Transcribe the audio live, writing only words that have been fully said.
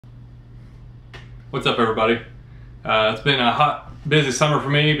What's up, everybody? It's been a hot, busy summer for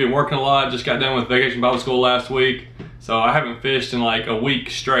me. Been working a lot. Just got done with Vacation Bible School last week, so I haven't fished in like a week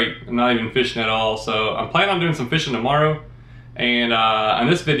straight. I'm not even fishing at all. So I'm planning on doing some fishing tomorrow. And in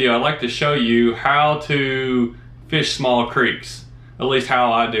this video, I'd like to show you how to fish small creeks. At least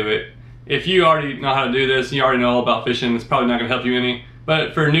how I do it. If you already know how to do this, you already know all about fishing, it's probably not going to help you any.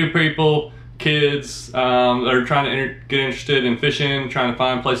 But for new people, kids that are trying to get interested in fishing, trying to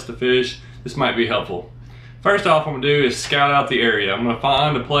find places to fish, this might be helpful. First off, what I'm going to do is scout out the area. I'm going to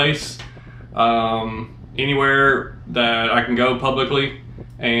find a place anywhere that I can go publicly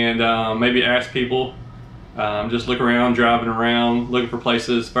and maybe ask people. Just look around, driving around, looking for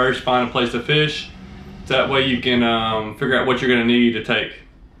places. First, find a place to fish. So that way you can figure out what you're going to need to take.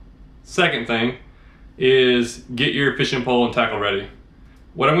 Second thing is get your fishing pole and tackle ready.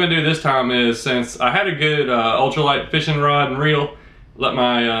 What I'm going to do this time is, since I had a good ultralight fishing rod and reel, let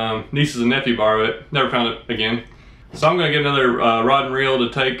my nieces and nephew borrow it. Never found it again. So I'm going to get another rod and reel to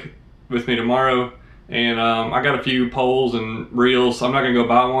take with me tomorrow. And I got a few poles and reels, so I'm not going to go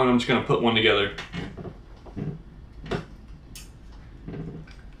buy one. I'm just going to put one together.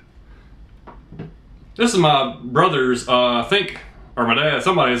 This is my brother's, I think, or my dad,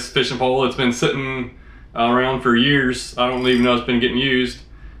 somebody's fishing pole. It's been sitting around for years. I don't even know it's been getting used.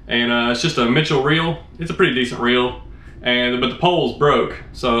 And it's just a Mitchell reel. It's a pretty decent reel. But the pole's broke.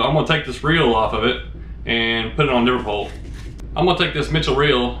 So I'm gonna take this reel off of it and put it on a different pole. I'm gonna take this Mitchell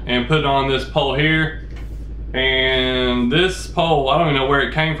reel and put it on this pole here. And this pole, I don't even know where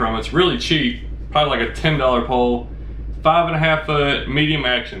it came from. It's really cheap, probably like a $10 pole. 5.5 foot medium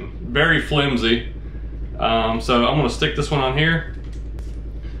action, very flimsy. So I'm gonna stick this one on here.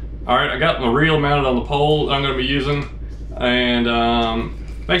 All right, I got my reel mounted on the pole that I'm gonna be using, and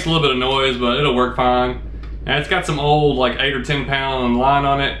makes a little bit of noise, but it'll work fine. And it's got some old, like 8 or 10 pound line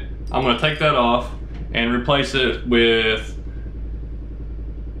on it. I'm gonna take that off and replace it with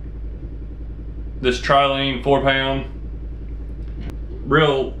this Trilene 4 pound,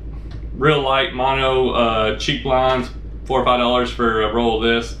 real light mono cheap lines, $4 or $5 for a roll of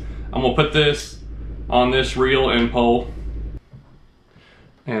this. I'm gonna put this on this reel and pole,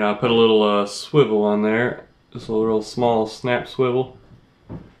 and I put a little swivel on there, just a little small snap swivel.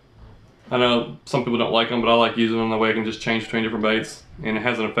 I know some people don't like them, but I like using them. That way I can just change between different baits, and it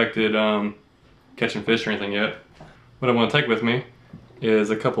hasn't affected catching fish or anything yet. What I'm going to take with me is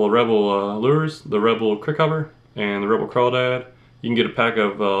a couple of Rebel lures, the Rebel Crick Hopper and the Rebel Crawdad. You can get a pack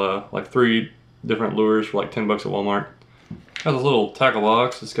of like 3 different lures for like 10 bucks at Walmart. Got this little tackle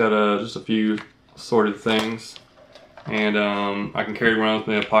box. It's got just a few sorted things, and I can carry it around with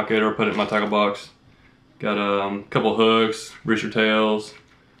me in a pocket or put it in my tackle box. Got a couple hooks, rooster tails,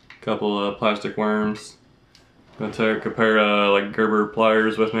 a couple of plastic worms. I'm gonna take a pair of like Gerber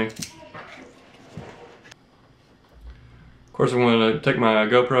pliers with me. Of course, I'm gonna take my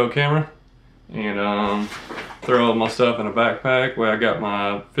GoPro camera and throw all my stuff in a backpack. Where I got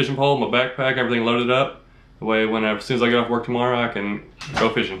my fishing pole, my backpack, everything loaded up. The way whenever, as soon as I get off work tomorrow, I can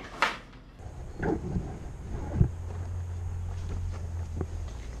go fishing.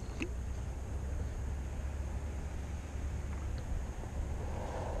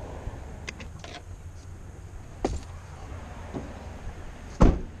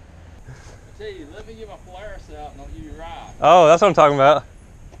 Let me get my Polaris out and I'll give you a ride. Oh, that's what I'm talking about.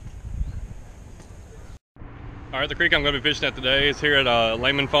 Alright, the creek I'm going to be fishing at today is here at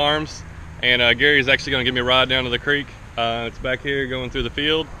Lehman Farms. And Gary's actually going to give me a ride down to the creek. It's back here going through the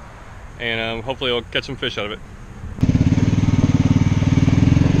field. And hopefully I'll catch some fish out of it.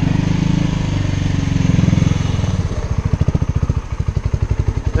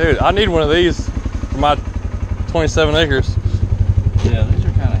 Dude, I need one of these for my 27 acres. Yeah, these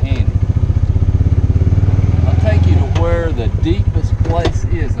are kind of handy. I'll take you to where the deepest place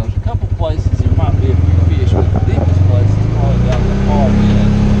is. There's a couple places there might be a few fish, but the deepest place is probably down the far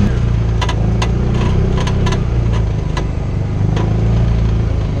end.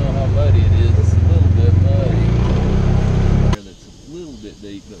 I don't know how muddy it is. It's a little bit muddy. It's a little bit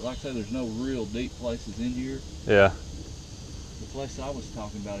deep, but like I said, there's no real deep places in here. Yeah. The place I was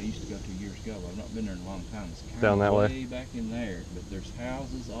talking about I used to go to years ago. I've not been there in a long time. It's kind down that way. Way back in there, but there's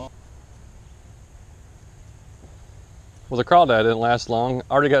houses all. Well, the crawdad didn't last long.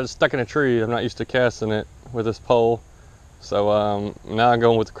 I already got it stuck in a tree. I'm not used to casting it with this pole. So now I'm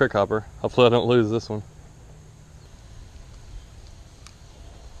going with the Crick Hopper. Hopefully I don't lose this one.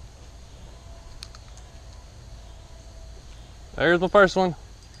 There's my first one.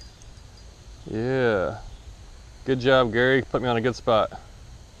 Yeah. Good job, Gary. Put me on a good spot.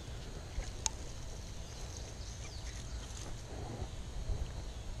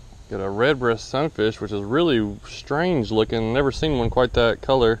 Got a redbreast sunfish, which is really strange looking. Never seen one quite that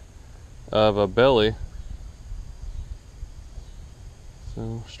color of a belly.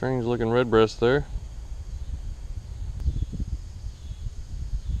 So strange looking redbreast there.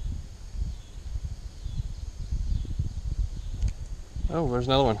 Oh, there's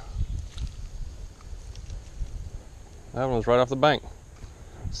another one. That one was right off the bank.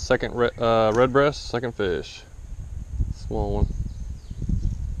 Second redbreast, second fish. Small one.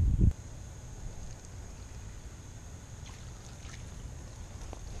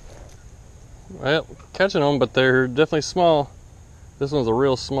 Well, catching them, but they're definitely small. This one's a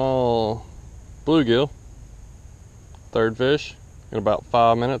real small bluegill. Third fish in about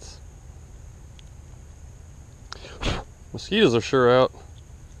 5 minutes. Mosquitoes are sure out.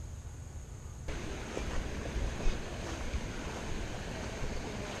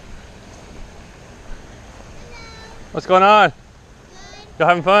 What's going on? Y'all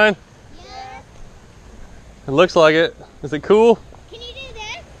having fun? Yeah. It looks like it. Is it cool? Can you do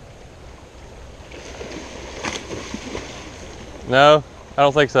that? No, I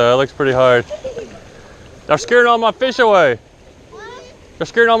don't think so. It looks pretty hard. They're scaring all my fish away. What? They're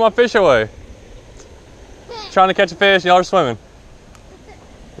scaring all my fish away. Trying to catch a fish, y'all are swimming.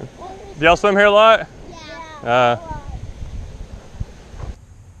 Do y'all swim here a lot? Yeah.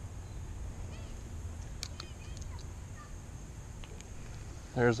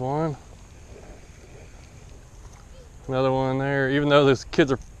 There's one. Another one there. Even though those kids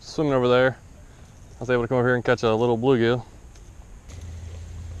are swimming over there, I was able to come over here and catch a little bluegill.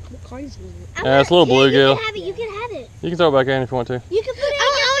 What kind is it? Yeah, it's a little bluegill. You can have it. You can have it. You can throw it back in if you want to. You can put it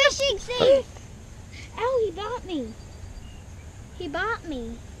in your fishing thing. Oh, he bought me. He bought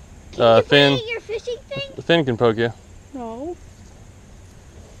me. Can you Finn. put it in your fishing thing? The fin can poke you. No.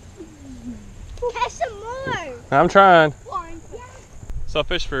 Catch some more. I'm trying. One. So I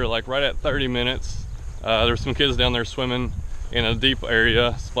fished for like right at 30 minutes. There were some kids down there swimming in a deep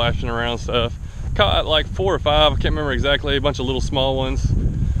area, splashing around stuff. Caught like 4 or 5, I can't remember exactly, a bunch of little small ones,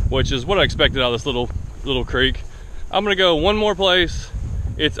 which is what I expected out of this little creek. I'm gonna go one more place.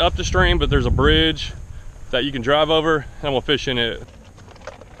 It's up the stream, but there's a bridge that you can drive over, and I'm gonna fish in it.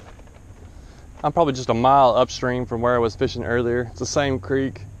 I'm probably just a mile upstream from where I was fishing earlier. It's the same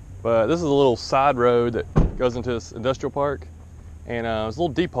creek, but this is a little side road that goes into this industrial park. And there's a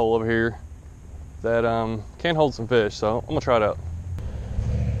little deep hole over here that can hold some fish, so I'm gonna try it out.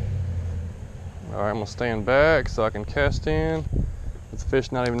 All right, I'm gonna stand back so I can cast in with the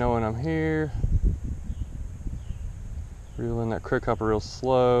fish not even knowing I'm here. Reel in that crick hopper real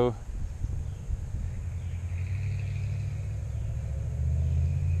slow.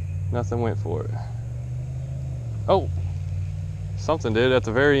 Nothing went for it. Oh, something did at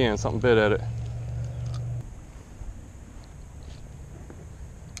the very end. Something bit at it.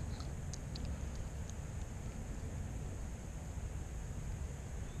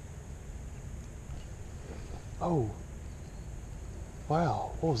 Oh,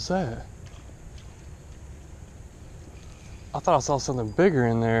 wow, what was that? I thought I saw something bigger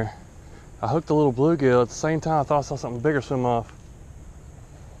in there. I hooked a little bluegill. At the same time, I thought I saw something bigger swim off.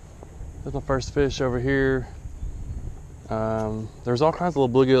 There's my first fish over here. There's all kinds of little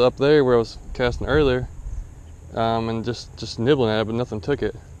bluegill up there where I was casting earlier. And just nibbling at it, but nothing took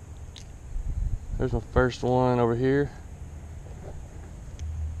it. There's my first one over here.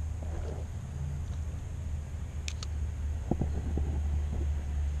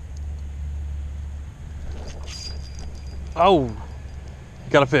 Oh,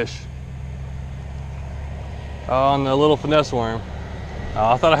 got a fish. On the little finesse worm.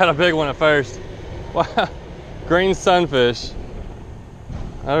 Oh, I thought I had a big one at first. Wow, green sunfish.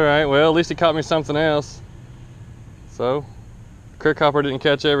 All right, well, at least he caught me something else. So, crick hopper didn't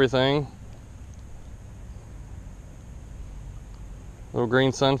catch everything. Little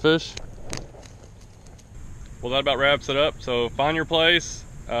green sunfish. Well, that about wraps it up. So find your place,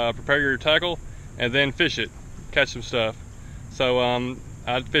 prepare your tackle, and then fish it. Catch some stuff. So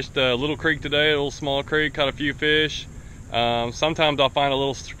I fished a little creek today, a little small creek, caught a few fish. Sometimes I'll find a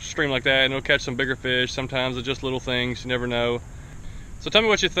little stream like that and it'll catch some bigger fish. Sometimes it's just little things, you never know. So tell me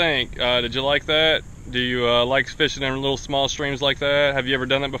what you think. Did you like that? Do you like fishing in little small streams like that? Have you ever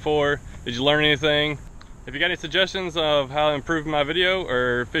done that before? Did you learn anything? If you got any suggestions of how to improve my video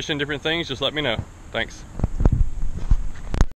or fishing different things, just let me know. Thanks.